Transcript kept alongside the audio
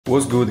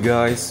What's good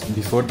guys?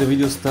 Before the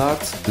video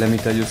starts, let me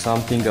tell you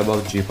something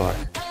about G-Park,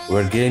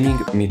 where gaming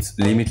meets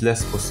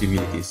limitless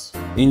possibilities.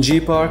 In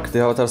G-Park, the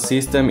avatar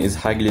system is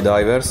highly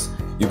diverse.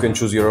 You can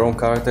choose your own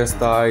character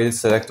style,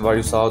 select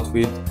various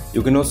outfits.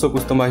 You can also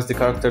customize the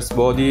character's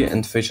body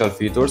and facial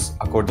features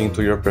according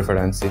to your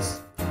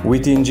preferences.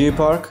 Within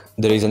G-Park,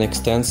 there is an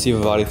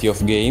extensive variety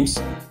of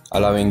games,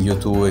 allowing you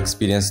to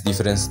experience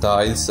different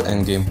styles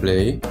and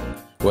gameplay,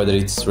 whether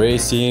it's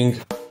racing,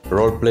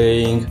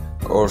 role-playing,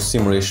 or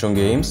simulation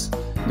games.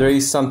 There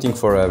is something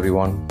for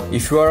everyone.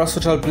 If you are a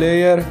social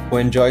player who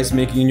enjoys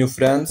making new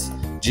friends,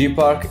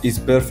 G-Park is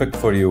perfect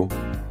for you.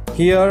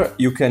 Here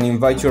you can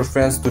invite your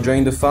friends to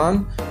join the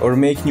fun or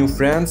make new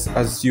friends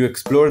as you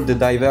explore the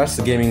diverse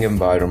gaming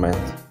environment.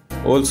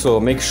 Also,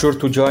 make sure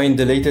to join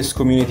the latest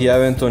community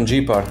event on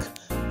G-Park.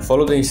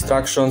 Follow the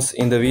instructions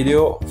in the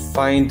video,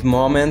 find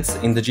moments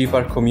in the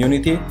G-Park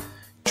community,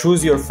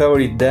 choose your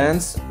favorite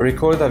dance,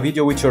 record a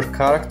video with your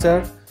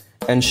character,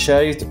 and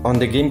share it on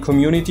the game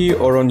community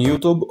or on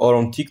YouTube or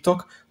on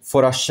TikTok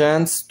for a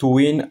chance to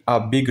win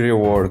a big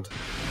reward.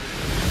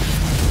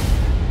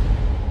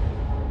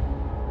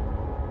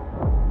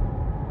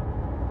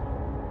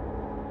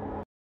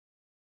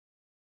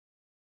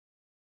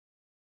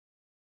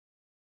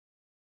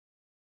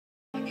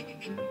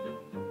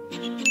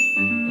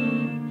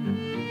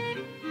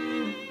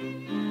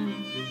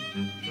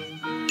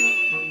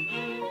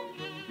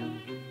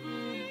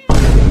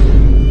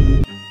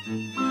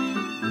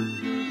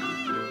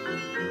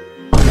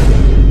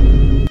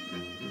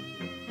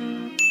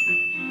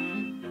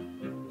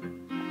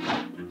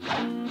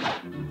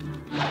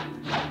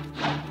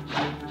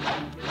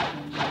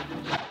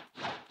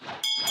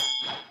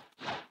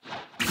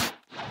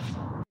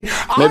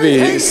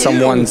 Maybe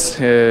someone's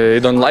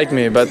don't like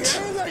me, but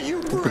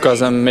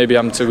because maybe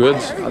I'm too good.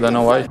 I don't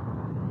know why.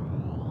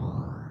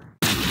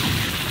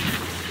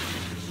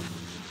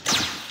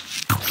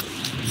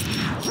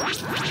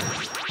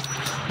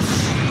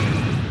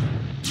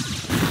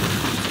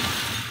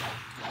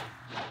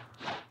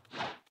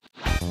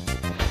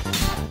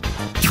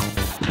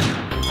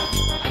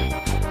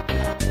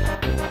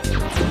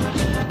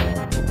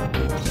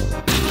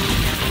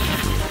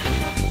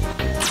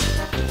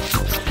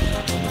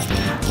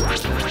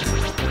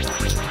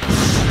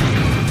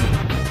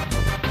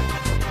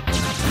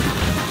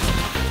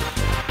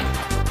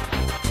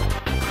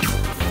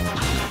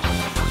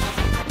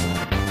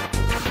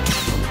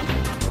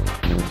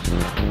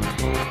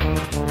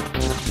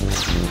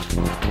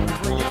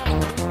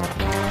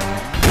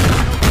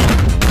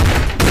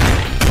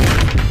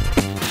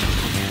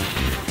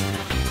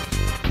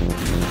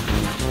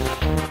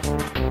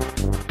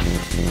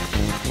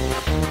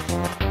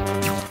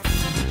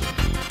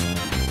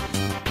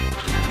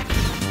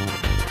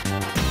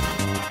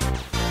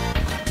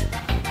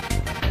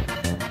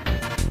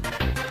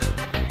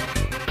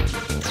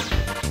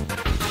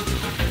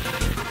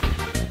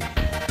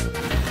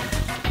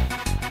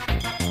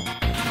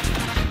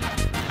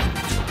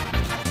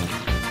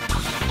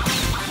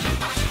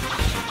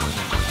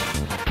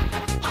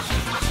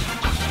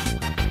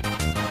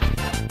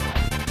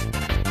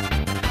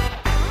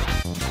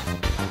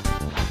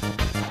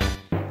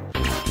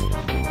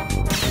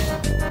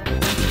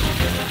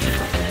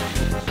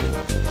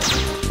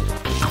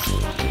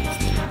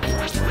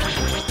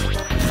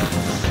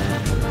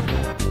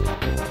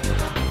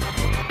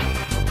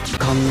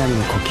雷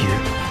の呼吸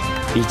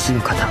一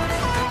の型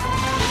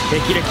霹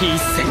靂一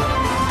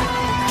閃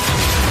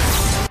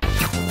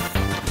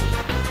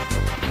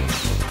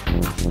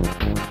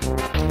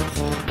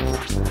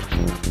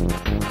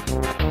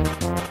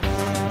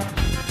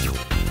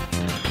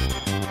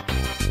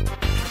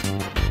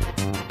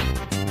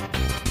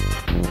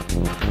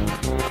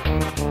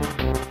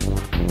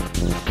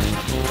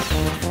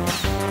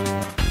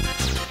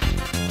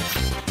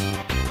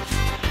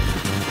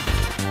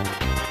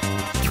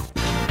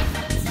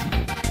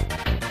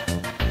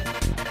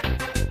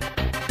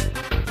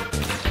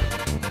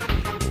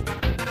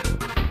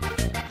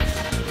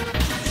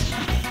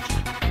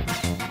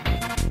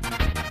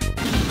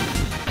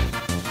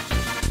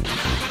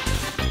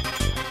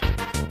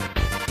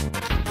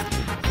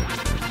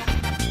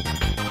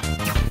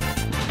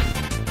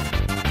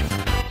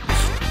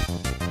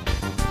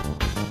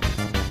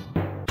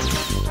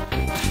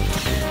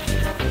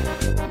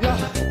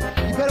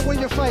Win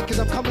your fight, because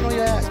I'm coming on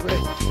your ass, man.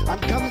 I'm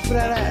coming for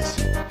that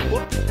ass.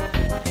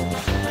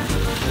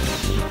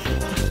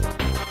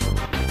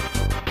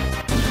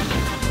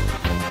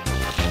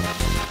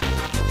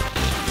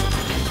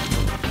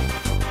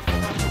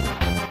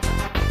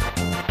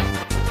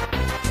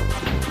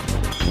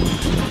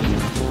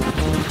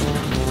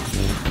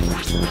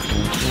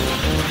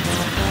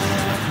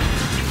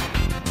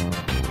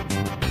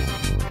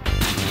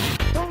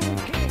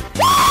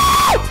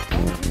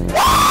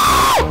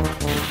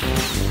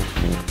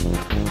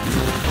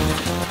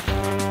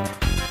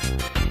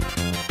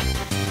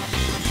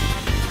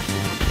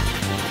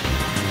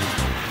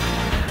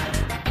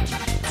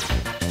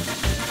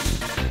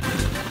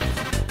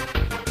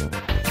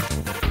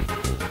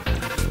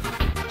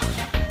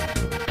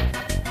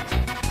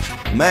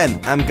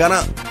 Man, I'm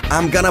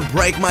gonna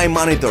break my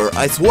monitor,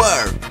 I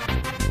swear!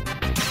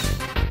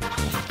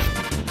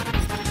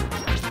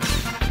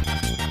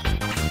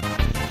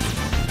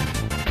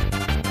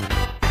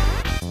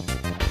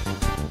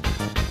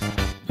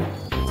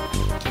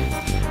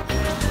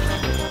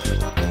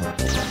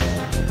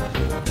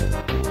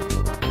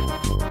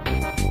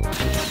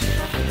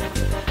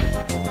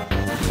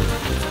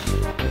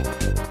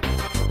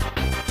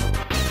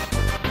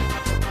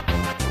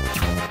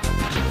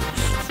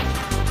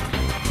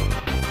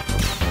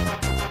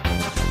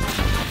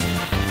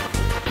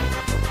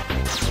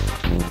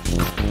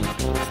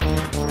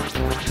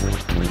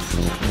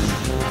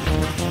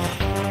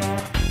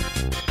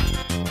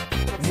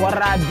 What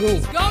I do?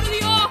 Go to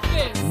the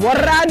office! What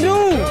did I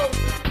do?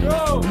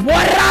 Go!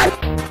 What did I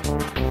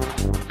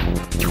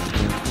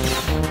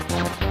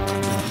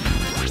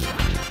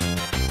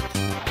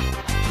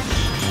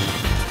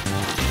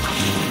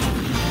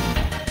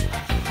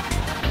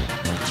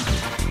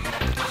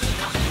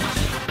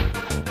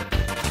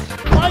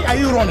Why are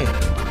you running?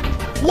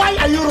 Why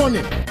are you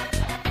running?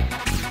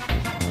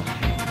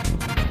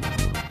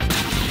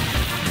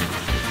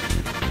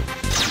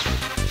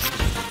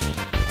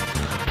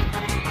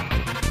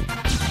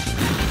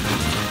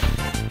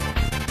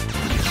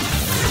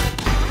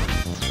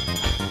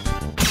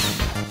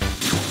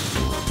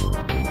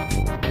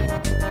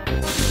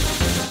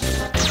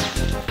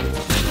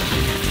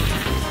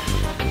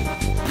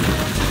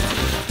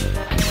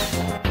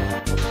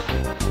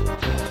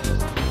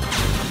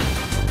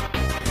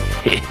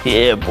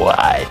 Yeah,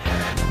 boy.